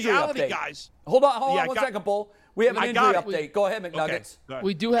have an injury update, guys. Hold on 1 second, Bull. We have an injury update. Go ahead, McNuggets. Okay.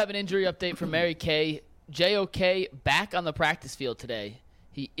 We do have an injury update from Mary Kay. JOK back on the practice field today.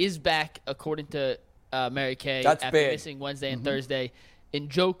 He is back, according to Mary Kay, after missing Wednesday and Thursday.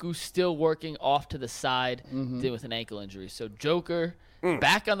 Njoku still working off to the side, dealing with an ankle injury. So Joker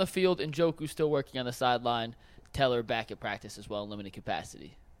back on the field, Njoku still working on the sideline. Teller back at practice as well, in limited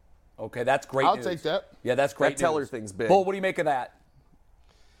capacity. Okay, that's great I'll news. take that. Yeah, that's great. That Teller thing's big. Bull, what do you make of that?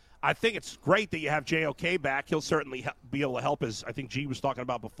 I think it's great that you have JOK back. He'll certainly be able to help, as I think G was talking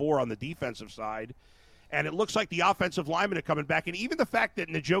about before, on the defensive side. And it looks like the offensive linemen are coming back. And even the fact that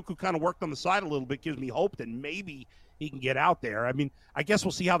Njoku kind of worked on the side a little bit gives me hope that maybe he can get out there. I mean, I guess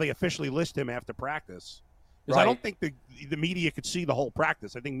we'll see how they officially list him after practice. Because I don't think the media could see the whole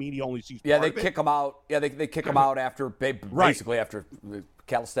practice. I think media only sees part of it. Kick him out. Yeah, they kick him out after basically after the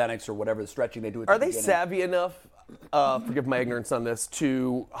calisthenics or whatever the stretching they do. Are they savvy enough? Forgive my ignorance on this,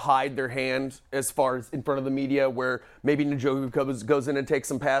 to hide their hand as far as in front of the media, where maybe Njoku goes in and takes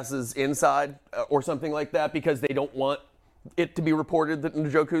some passes inside or something like that because they don't want it to be reported that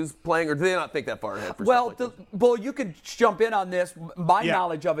Njoku's playing, or do they not think that far ahead? Bull, you can jump in on this. My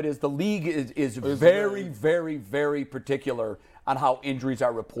knowledge of it is the league is very, very, very particular on how injuries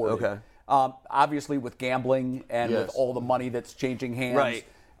are reported. Okay. Obviously, with gambling and with all the money that's changing hands,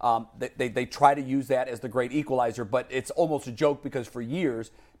 they try to use that as the great equalizer, but it's almost a joke because for years,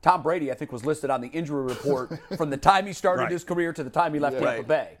 Tom Brady, I think, was listed on the injury report from the time he started his career to the time he left Tampa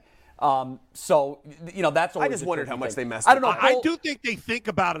Bay. So, that's always I just wondered how much they messed up. I don't know. I do think they think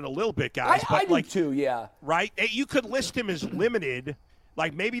about it a little bit, guys. I do too, yeah. Right? You could list him as limited.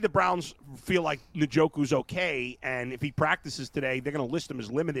 Like, maybe the Browns feel like Njoku's okay, and if he practices today, they're going to list him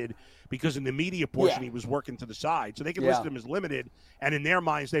as limited because in the media portion he was working to the side. So they can list him as limited, and in their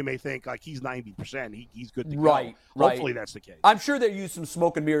minds they may think, like, he's 90%. He's good to go. Right. Hopefully that's the case. I'm sure they use some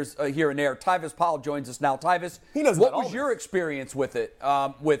smoke and mirrors here and there. Tyvis Powell joins us now. Tyvis, what was your experience with it,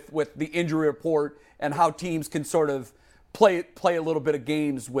 with the injury report and how teams can sort of play a little bit of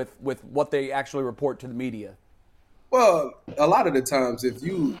games with what they actually report to the media? Well, a lot of the times, if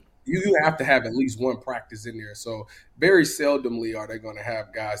you have to have at least one practice in there. So very seldomly are they going to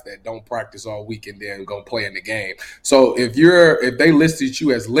have guys that don't practice all week and then go play in the game. So if they listed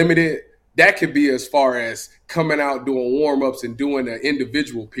you as limited, that could be as far as coming out doing warm-ups and doing an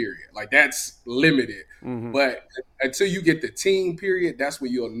individual period. Like, that's limited. Mm-hmm. But until you get the team period, that's when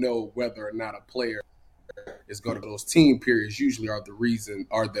you'll know whether or not a player is going to. Those team periods usually are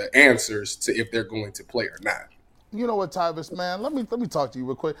the answers to if they're going to play or not. You know what, Tyvis, man? Let me talk to you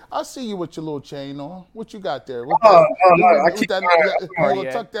real quick. I see you with your little chain on. What you got there? I keep tuck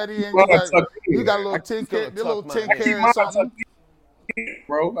that in. You got a little 10K, little 10K or something.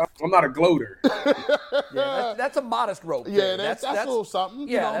 Bro, I'm not a gloater. That's a modest rope. Yeah, that's a little something.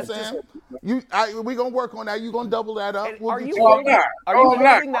 You know what I'm saying? We gonna work on that. You gonna double that up? Are you holding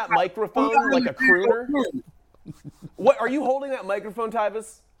that microphone like a crooner? What are you holding that microphone,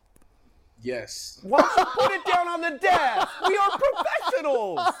 Tyvis? Yes. Why don't you put it down on the desk? We are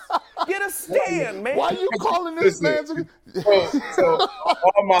professionals. Get a stand, man. Why are you calling this man? So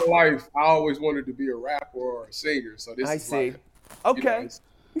all my life, I always wanted to be a rapper or a singer. So this is see. Okay.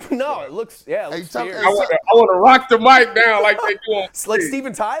 No, it looks fierce. I want to rock the mic down like they do on It's like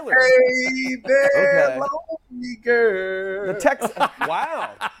Steven Tyler. Hey there, lonely girl. The text.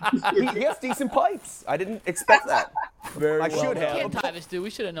 Wow. He has decent pipes. I didn't expect that. I should have. Can't Tyvis do? We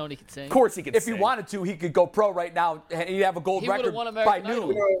should have known he could sing. Of course he could sing. If he wanted to, he could go pro right now and he'd have a gold record by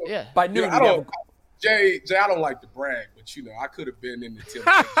noon. By noon. Jay, I don't like to brag, but I could have been in the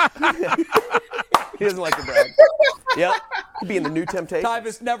Temptations. He doesn't like to brag. Yep. He'd be in the new Temptations.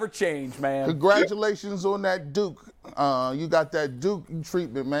 Tyvis never changed, man. Congratulations on that Duke. You got that Duke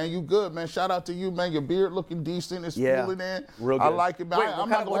treatment, man. You good, man. Shout out to you, man. Your beard looking decent. It's filling in. Real good. I like it, man.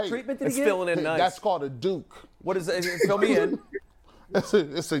 Wait, what treatment did he get? It's filling in nice. That's called a Duke. What is it? Fill me in.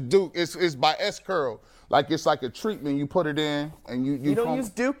 It's a Duke. It's by S Curl. like it's like a treatment. You put it in, and you don't use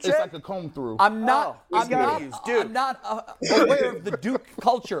Duke, It's Jay? like a comb through. I'm not Duke. I'm not aware of the Duke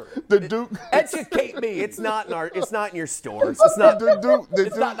culture. The Duke. Educate me. It's not in your stores. It's not the Duke.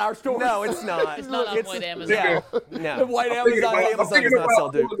 It's not in our stores. No, it's not. It's not on white Amazon. No. The white I'm thinking Amazon. about does not sell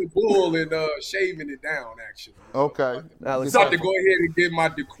Duke. pulling the bull and shaving it down, actually. Okay. I'm about to go ahead and get my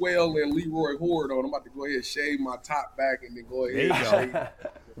DeQuell and Leroy Horde on. I'm about to go ahead and shave my top back and then go ahead and shave.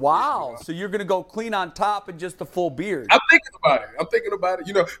 Wow. So you're going to go clean on top and just a full beard. I'm thinking about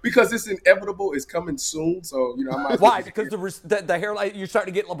it, because it's inevitable. It's coming soon. So, I might. Why? Because the hairline, you're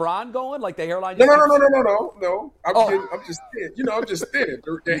starting to get LeBron going? Like the hairline? No. I'm just thin. I'm just thin.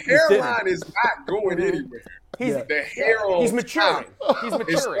 The hairline is not going anywhere. The hair on He's maturing.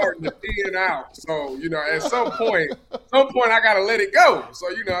 It's starting to thin out. So, at some point I got to let it go. So,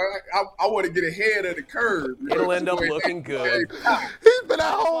 I want to get ahead of the curve. It'll end up looking good. He's been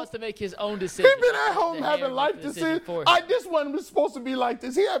at home. Wants to make his own decision. He's been at home having life decisions. This one was supposed to be like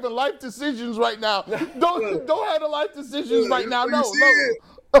this. He having life decisions right now. Don't have the life decisions right now. No.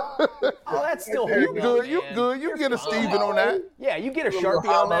 Oh, that's still You good. You get a Steven on that. Yeah, you get a Sharpie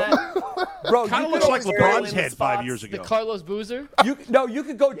on that. Bro, Kind of looks like LeBron's head 5 years ago. The Carlos Boozer. You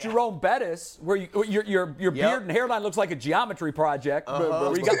could go Jerome Bettis, where your beard and hairline looks like a geometry project,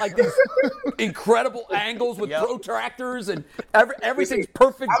 where you got like these incredible angles with protractors and everything's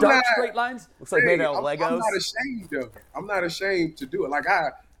perfect, dark straight lines. Looks like made out of Legos. I'm not ashamed of it. I'm not ashamed to do it. Like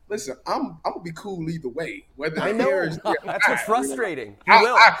listen, I'm gonna be cool either way. Whether the hair is that's what's frustrating.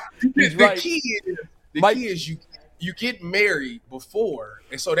 The key is you get married before,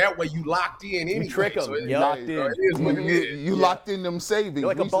 and so that way you locked in anyway. You trick them. So Locked in. it is what it is. You locked in them savings. You're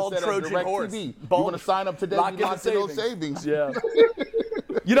like a bald Trojan horse. You want to sign up today? Lock You in locked the in those savings. Yeah.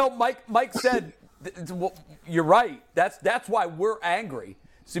 Mike said, you're right. That's why we're angry.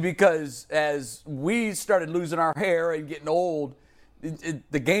 See, because as we started losing our hair and getting old,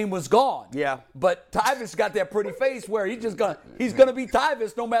 the game was gone. Yeah. But Tyvis got that pretty face where he's gonna be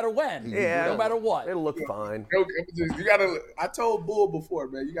Tyvis no matter when. Yeah. No matter what. It'll look fine. You gotta. I told Bull before,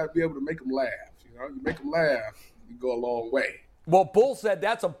 man. You gotta be able to make them laugh. You make them laugh, you go a long way. Well, Bull said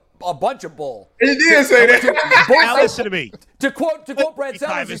that's a bunch of bull. He did say that. Now listen to me. To quote Brad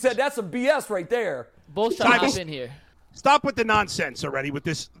Sellers, he said that's some BS right there. Bull's trying to hop in here. Stop with the nonsense already with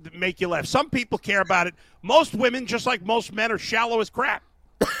this make you laugh. Some people care about it. Most women, just like most men, are shallow as crap.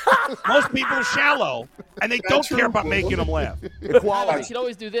 Most people are shallow, and they don't care about making them laugh. Equality. You should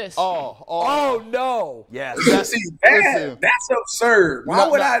always do this. Oh no. Yes. See, that's absurd. Why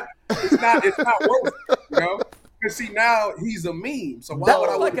would I? It's not worth it, Because see, now he's a meme. So why that would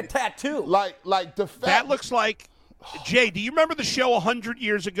I? looks like a tattoo. Like the fact That looks like. Jay, do you remember the show 100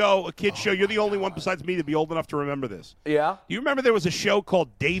 years ago, a kid's show? You're the only one besides me to be old enough to remember this. Yeah. Do you remember there was a show called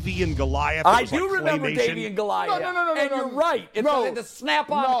Davy and Goliath? I do remember Davy and Goliath. No. And you're right. It's like the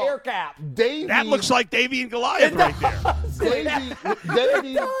snap-on hair cap. That looks like Davy and Goliath right there.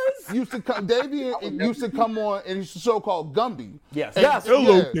 Davy used to come on in his show called Gumby. Yes.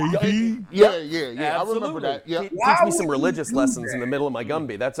 Hello, Davy. Yeah. I remember that. Yeah. Teach me some religious lessons in the middle of my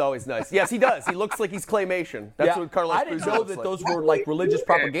Gumby. That's always nice. Yes, he does. He looks like he's claymation. That's what Carlos I didn't Boozer know looks that like. those were like religious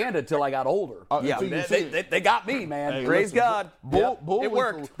propaganda until I got older. They got me, man. Hey, Praise God. Bullwinkle, it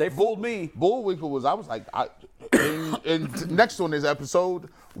worked. They fooled me. Bullwinkle was, I was like, and next on this episode,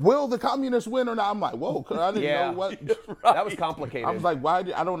 will the communists win or not? I'm like, whoa, I didn't know what. That was complicated. I was like, why?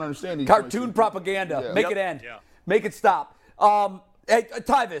 I don't understand these Cartoon propaganda. Yeah. Make it end. Yeah. Make it stop. Hey,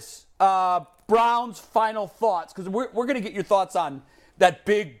 Tyvis, Browns final thoughts, because we're going to get your thoughts on that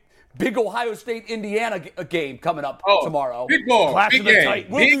big Ohio State Indiana game coming up tomorrow. Big ball, big game.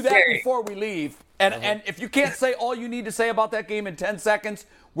 We'll do that before we leave. And if you can't say all you need to say about that game in 10 seconds,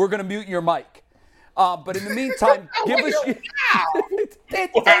 we're going to mute your mic. But in the meantime, give us it's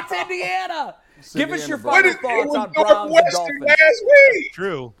Indiana. Give us your final thoughts on Browns and Dolphins. Last week.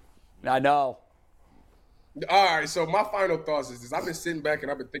 True. I know. All right, so my final thoughts is this. I've been sitting back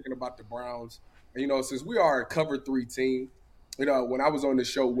and I've been thinking about the Browns. And, since we are a cover 3 team, when I was on the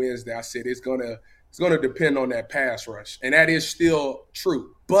show Wednesday, I said it's gonna depend on that pass rush. And that is still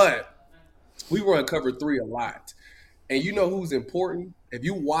true. But we run cover 3 a lot. And you know who's important? If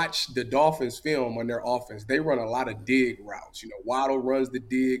you watch the Dolphins film on their offense, they run a lot of dig routes. Waddle runs the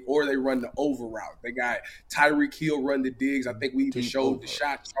dig, or they run the over route. They got Tyreek Hill run the digs. I think we even showed the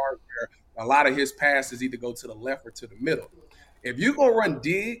shot chart where a lot of his passes either go to the left or to the middle. If you're going to run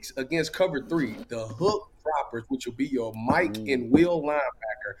digs against cover 3, the hook droppers, which will be your Mike and Will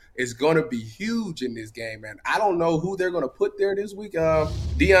linebacker, is going to be huge in this game, man. I don't know who they're going to put there this week.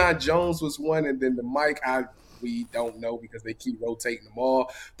 Deion Jones was one, and then the Mike, We don't know because they keep rotating them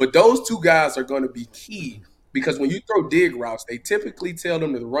all. But those two guys are going to be key because when you throw dig routes, they typically tell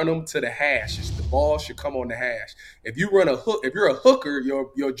them to run them to the hash. The ball should come on the hash. If you run a hook, if you're a hooker,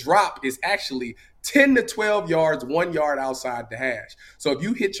 your drop is actually 10 to 12 yards, 1 yard outside the hash. So if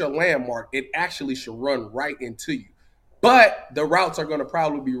you hit your landmark, it actually should run right into you. But the routes are going to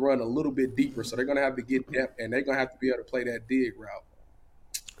probably be run a little bit deeper, so they're going to have to get depth, and they're going to have to be able to play that dig route.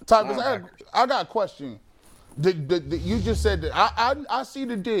 Ty, I got a question. You just said that I see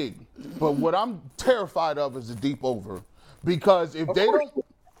the dig, but what I'm terrified of is the deep over, because if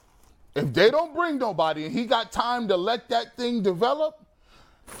they don't bring nobody and he got time to let that thing develop,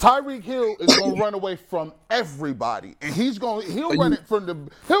 Tyreek Hill is going to run away from everybody, and he'll run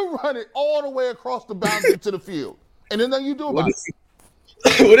it all the way across the boundary to the field, and then nothing you do about it.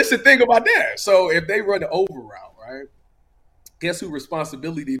 Well, that's the thing about that. So if they run the over route, right? Guess whose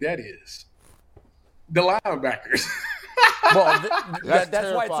responsibility that is? The linebackers. Well,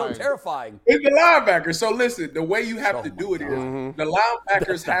 that's why it's so terrifying. It's the linebackers. So listen, the way you have to do it is the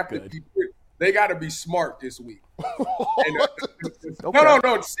linebackers have to be. They got to be smart this week.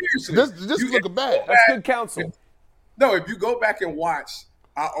 No, seriously. This is looking bad. That's good counsel. No, if you go back and watch,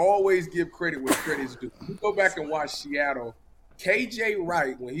 I always give credit where credit's due. You go back and watch Seattle. KJ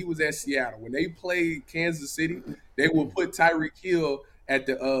Wright, when he was at Seattle, when they played Kansas City, they would put Tyreek Hill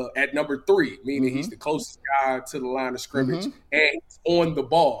at number 3, meaning he's the closest guy to the line of scrimmage and he's on the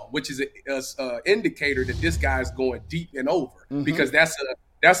ball, which is an indicator that this guy's going deep and over because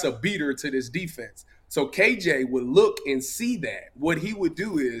that's a beater to this defense. So KJ would look and see that. What he would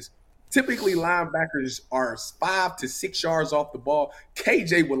do is typically linebackers are 5 to 6 yards off the ball.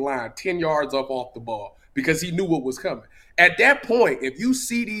 KJ would line 10 yards up off the ball because he knew what was coming. At that point, if you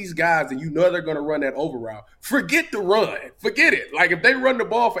see these guys and you know they're going to run that over route, forget the run. Forget it. Like if they run the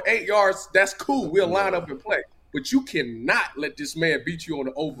ball for 8 yards, that's cool. We'll line up and play. But you cannot let this man beat you on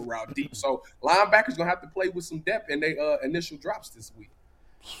the over route deep. So linebackers going to have to play with some depth in their initial drops this week.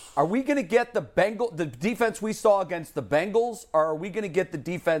 Are we going to get the defense we saw against the Bengals, or are we going to get the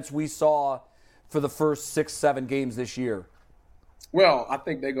defense we saw for the first 6-7 games this year? Well, I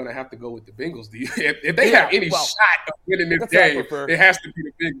think they're going to have to go with the Bengals. If they have any shot of winning this game, it has to be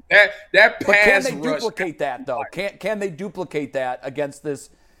the Bengals. That pass rush. But can they duplicate that, though? Can they duplicate that against this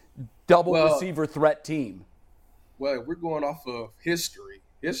double receiver threat team? Well, if we're going off of history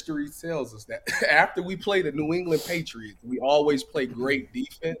tells us that after we play the New England Patriots, we always play great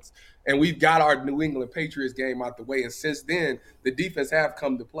defense, and we've got our New England Patriots game out the way. And since then, the defense have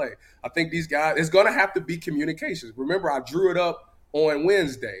come to play. I think these guys, it's going to have to be communications. Remember, I drew it up on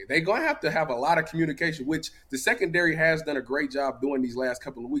Wednesday. They're going to have a lot of communication, which the secondary has done a great job doing these last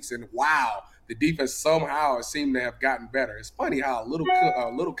couple of weeks. And wow, the defense somehow has seemed to have gotten better. It's funny how a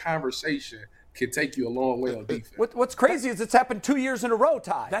little conversation can take you a long way on defense. What's crazy is it's happened 2 years in a row,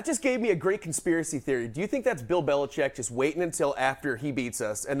 Ty. That just gave me a great conspiracy theory. Do you think that's Bill Belichick just waiting until after he beats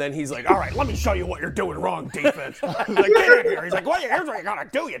us, and then he's like, all right, let me show you what you're doing wrong, defense. He's like, get in here. He's like, here's what you got to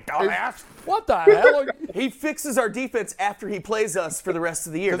do, you dumbass. What the hell? He fixes our defense after he plays us for the rest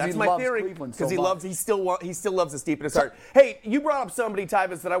of the year. That's my theory. Because he still loves us deep in his heart. Hey, you brought up somebody,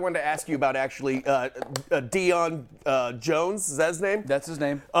 Tyvis, that I wanted to ask you about, actually. Deion Jones, is that his name? That's his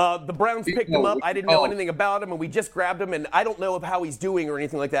name. The Browns picked him up. I didn't know anything about him, and we just grabbed him, and I don't know of how he's doing or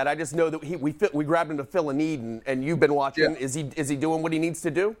anything like that. I just know that we grabbed him to fill a need, and you've been watching. Yeah. Is he doing what he needs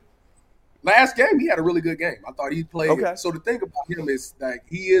to do? Last game, he had a really good game. I thought he played. Okay. So the thing about him is like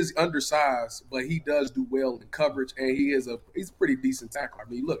he is undersized, but he does do well in coverage, and he's a pretty decent tackler. I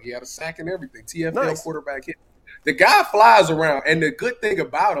mean, look, he had a sack and everything. TFL quarterback hit. The guy flies around, and the good thing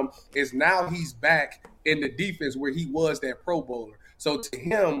about him is now he's back in the defense where he was that Pro Bowler. So to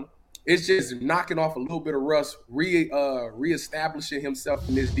him, it's just knocking off a little bit of rust, reestablishing himself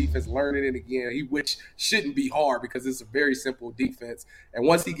in this defense, learning it again, which shouldn't be hard because it's a very simple defense. And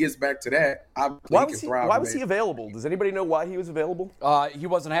once he gets back to that, why was he available? Does anybody know why he was available? He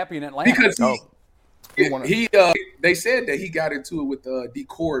wasn't happy in Atlanta. Because they said that he got into it with the D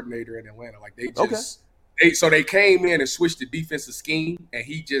coordinator in Atlanta. Like they just So they came in and switched the defensive scheme, and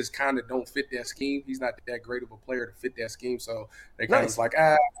he just kind of don't fit that scheme. He's not that great of a player to fit that scheme, so they kind of was like,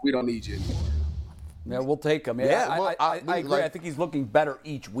 we don't need you anymore. Yeah, we'll take him. I agree. I think he's looking better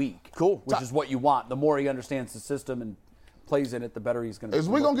each week. Cool. Which is what you want. The more he understands the system and plays in it, the better he's going to be. Is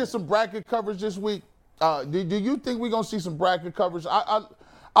we going to get some bracket coverage this week? Do you think we're going to see some bracket coverage?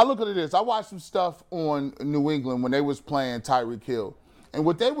 I look at it this. I watched some stuff on New England when they was playing Tyreek Hill. And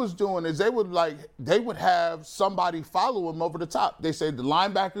what they was doing is they would have somebody follow him over the top. They say the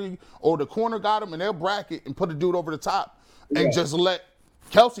linebacker or the corner got him, and they'll bracket and put a dude over the top and just let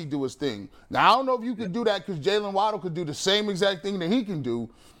Kelsey do his thing. Now, I don't know if you could do that because Jalen Waddle could do the same exact thing that he can do.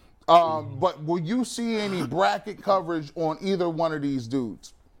 But will you see any bracket coverage on either one of these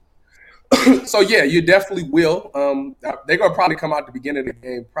dudes? So, yeah, you definitely will. They're going to probably come out at the beginning of the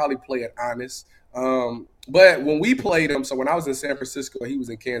game, probably play it honest. But when we played him, so when I was in San Francisco and he was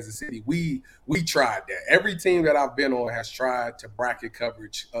in Kansas City, we tried that. Every team that I've been on has tried to bracket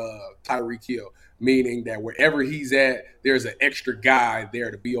coverage Tyreek Hill, meaning that wherever he's at, there's an extra guy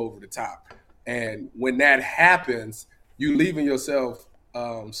there to be over the top. And when that happens, you leaving yourself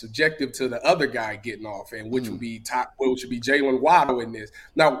subjective to the other guy getting off, and which would be Jalen Waddle in this.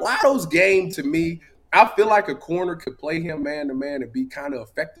 Now, Waddle's game to me, I feel like a corner could play him man-to-man and be kind of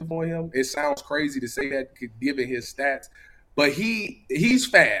effective on him. It sounds crazy to say that given his stats, but he's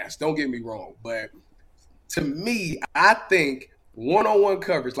fast. Don't get me wrong. But to me, I think one-on-one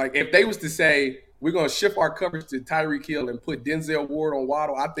coverage, like if they was to say we're going to shift our coverage to Tyreek Hill and put Denzel Ward on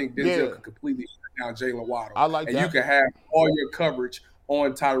Waddle, I think Denzel could completely shut down Jalen Waddle. I like and that. You can have all your coverage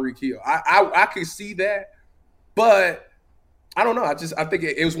on Tyreek Hill. I can see that, but I don't know. I think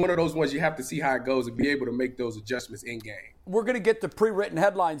it was one of those ones you have to see how it goes and be able to make those adjustments in game. We're going to get to pre-written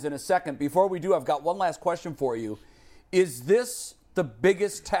headlines in a second. Before we do, I've got one last question for you. Is this the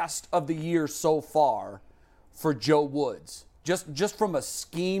biggest test of the year so far for Joe Woods? Just from a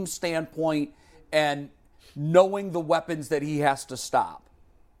scheme standpoint and knowing the weapons that he has to stop?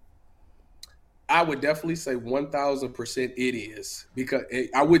 I would definitely say 1,000% it is, because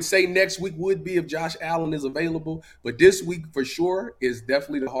I would say next week would be if Josh Allen is available, but this week for sure is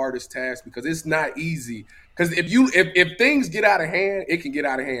definitely the hardest task because it's not easy. Because if things get out of hand, it can get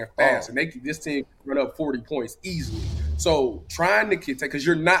out of hand fast, and this team can run up 40 points easily. So trying to because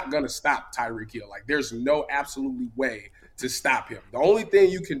you're not going to stop Tyreek Hill. Like there's no absolutely way to stop him. The only thing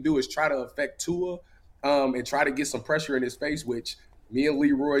you can do is try to affect Tua and try to get some pressure in his face, which me and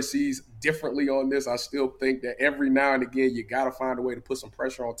Leroy sees differently on this. I still think that every now and again you got to find a way to put some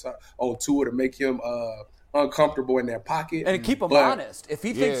pressure on Tua to make him uncomfortable in that pocket. And keep him honest. If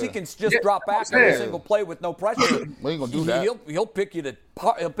he thinks he can just drop back every single play with no pressure, we ain't gonna do that. He'll pick you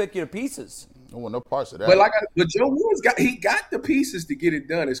to pieces. I want no parts of that. But Joe Woods got the pieces to get it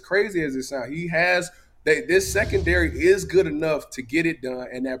done. As crazy as it sounds, he has. This secondary is good enough to get it done,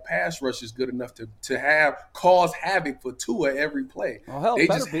 and that pass rush is good enough to cause havoc for Tua every play. Oh, hell, it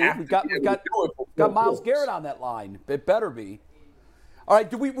better be. We've got Myles Garrett on that line. It better be. All right,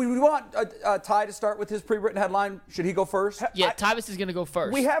 do we want Ty to start with his pre-written headline? Should he go first? Yeah, Tyvis is going to go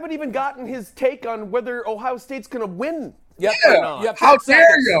first. We haven't even gotten his take on whether Ohio State's going to win. Yep. Yeah. How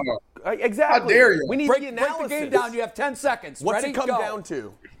dare you? Exactly. How dare you? We need break the analysis. the game down. You have 10 seconds. What's Ready? it come Go. down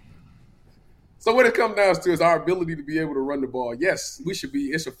to? So what it comes down to is our ability to be able to run the ball. Yes, it's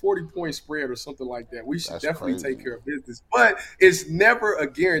a 40-point spread or something like that. We should definitely take care of business, but it's never a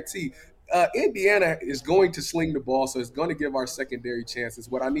guarantee. Indiana is going to sling the ball, so it's going to give our secondary chances.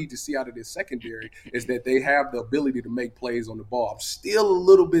 What I need to see out of this secondary is that they have the ability to make plays on the ball. I'm still a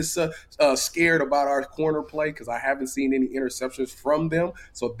little bit scared about our corner play because I haven't seen any interceptions from them,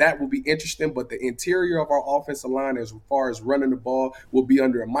 so that will be interesting. But the interior of our offensive line, as far as running the ball, will be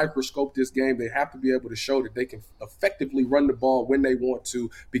under a microscope this game. They have to be able to show that they can effectively run the ball when they want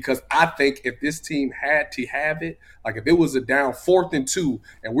to, because I think if this team had to have it, like if it was a down 4th and 2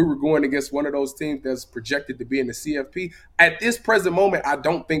 and we were going against one of those teams that's projected to be in the CFP, at this present moment, I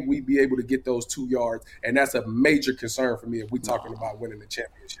don't think we'd be able to get those 2 yards. And that's a major concern for me if we're talking about winning the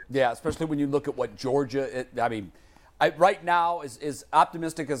championship. Yeah, especially when you look at what Georgia, right now, as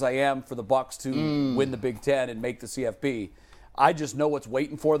optimistic as I am for the Bucs to win the Big Ten and make the CFP, I just know what's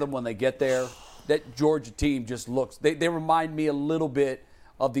waiting for them when they get there. That Georgia team just looks, they remind me a little bit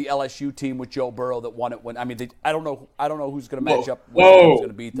of the LSU team with Joe Burrow that won it I don't know who's going to match up with who's going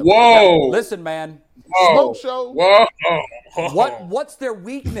to beat them. Whoa. Yeah, listen, man. Smoke show. Whoa. What's their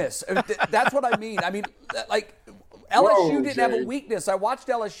weakness? That's what I mean. Like LSU didn't have a weakness. I watched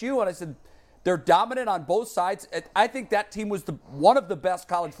LSU and I said they're dominant on both sides. I think that team was one of the best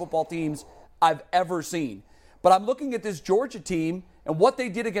college football teams I've ever seen. But I'm looking at this Georgia team and what they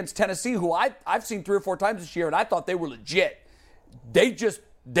did against Tennessee, who I've seen 3 or 4 times this year, and I thought they were legit. They just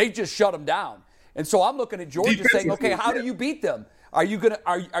shut them down. And so I'm looking at Georgia saying, okay, how do you beat them? Are you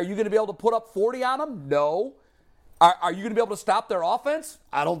gonna be able to put up 40 on them? No. Are you gonna be able to stop their offense?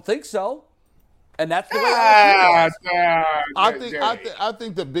 I don't think so. And that's the way I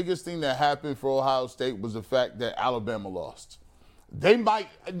think the biggest thing that happened for Ohio State was the fact that Alabama lost.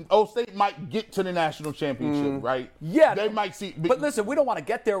 Ohio State might get to the national championship, right? Yeah. They might see. But listen, we don't want to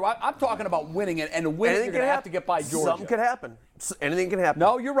get there. I'm talking about winning it, and to win it, you're going to have to get by Georgia. Something could happen. Anything can happen.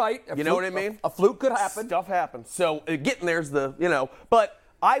 No, you're right. You know what I mean? A fluke could happen. Stuff happens. So getting there's but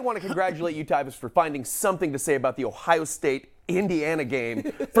I want to congratulate you, Tyvus, for finding something to say about the Ohio State-Indiana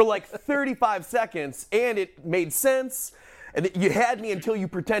game for like 35 seconds, and it made sense. And you had me until you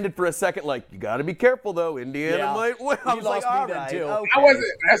pretended for a second, like, you got to be careful, though. Indiana might win. I was like, all right. Too. Okay.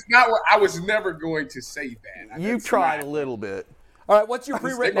 That's not what I was never going to say that. You tried a little bit. All right, what's your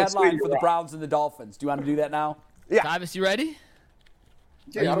pre-written headline for the Browns and the Dolphins? Do you want to do that now? Yeah. Tyvus, you ready?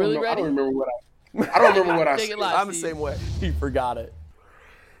 Yeah, Are you really ready? I don't remember what I said. I'm the same way. He forgot it.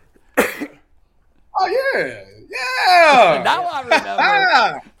 Oh, yeah. Now I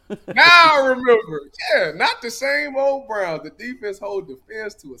remember. Now I remember. Yeah, not the same old Browns. The defense hold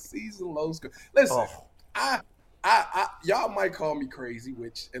defense to a season low score. Listen, I y'all might call me crazy,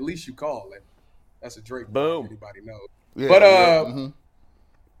 which at least you call it. That's a Drake. Boom. Anybody knows. Yeah, but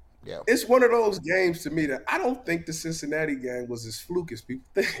it's one of those games to me that I don't think the Cincinnati game was as fluke as people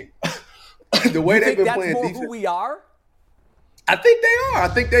think. The way they've been playing defense. Who we are? I think they are. I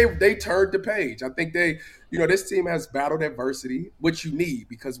think they turned the page. I think this team has battled adversity, which you need,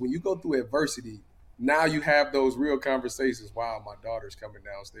 because when you go through adversity, now you have those real conversations. Wow, my daughter's coming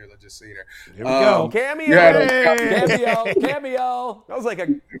downstairs. I just seen her. Here we go. Cameo. That was like a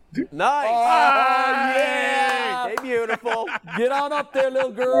nice. Oh, yeah. Hey, beautiful. Get on up there,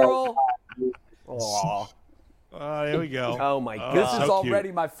 little girl. Aww. There we go. Oh, my God. This is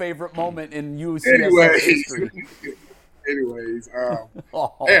already my favorite moment in UCSF history. Anyways, yeah.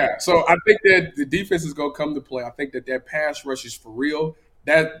 So I think that the defense is going to come to play. I think that pass rush is for real.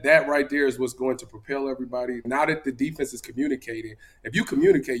 That right there is what's going to propel everybody. Now that the defense is communicating, if you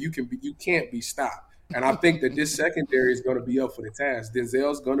communicate, you can't be stopped. And I think that this secondary is going to be up for the task.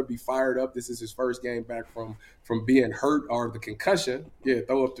 Denzel's going to be fired up. This is his first game back from being hurt or the concussion. Yeah,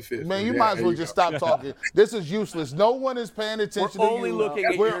 throw up the fist. Man, you might as well just stop talking. This is useless. No one is paying attention to you. We're only looking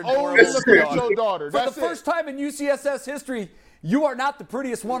at your daughter. For the first time in UCSS history, you are not the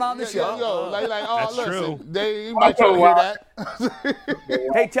prettiest one on the show. That's listen, true. You might try to hear that.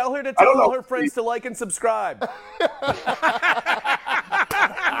 Hey, tell her to tell all her friends to like and subscribe.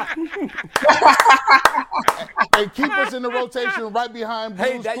 And keep us in the rotation right behind Blues,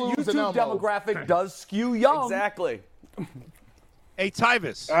 Hey, that Clues, and YouTube Elmo. demographic does skew young. Exactly. Hey,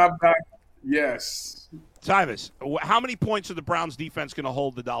 Tyvus. Yes. Tyvus, how many points are the Browns defense going to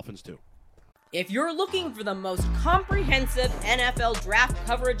hold the Dolphins to? If you're looking for the most comprehensive NFL draft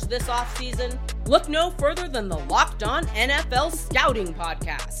coverage this offseason, look no further than the Locked On NFL Scouting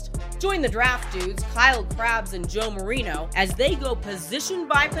Podcast. Join the draft dudes, Kyle Krabs and Joe Marino, as they go position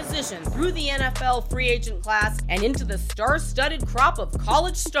by position through the NFL free agent class and into the star-studded crop of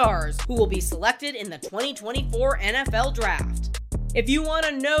college stars who will be selected in the 2024 NFL Draft. If you want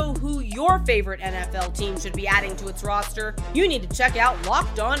to know who your favorite NFL team should be adding to its roster, you need to check out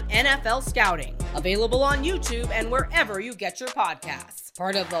Locked On NFL Scouting, available on YouTube and wherever you get your podcasts.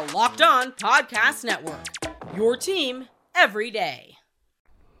 Part of the Locked On Podcast Network. Your team every day.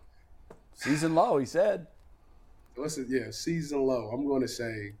 Season low, he said. Listen, season low. I'm going to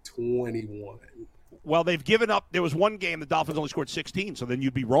say 21. Well, they've given up. There was one game the Dolphins only scored 16, so then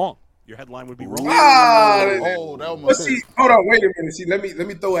you'd be wrong. Your headline would be wrong. That almost. Hold on, wait a minute. See, let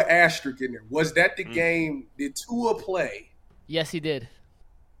me throw an asterisk in there. Was that the game? Did Tua play? Yes, he did.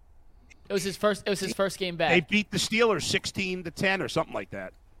 It was his first game back. They beat the Steelers 16-10 or something like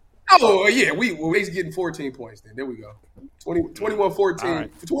that. Oh yeah, he's getting 14 points. Then there we go. 21-14,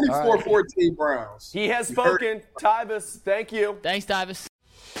 right. 24-14 Browns. He has spoken. Tyvus, thank you. Thanks, Tyvus.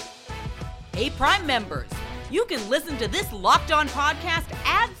 Hey, Prime members. You can listen to this Locked On podcast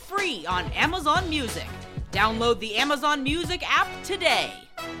ad-free on Amazon Music. Download the Amazon Music app today.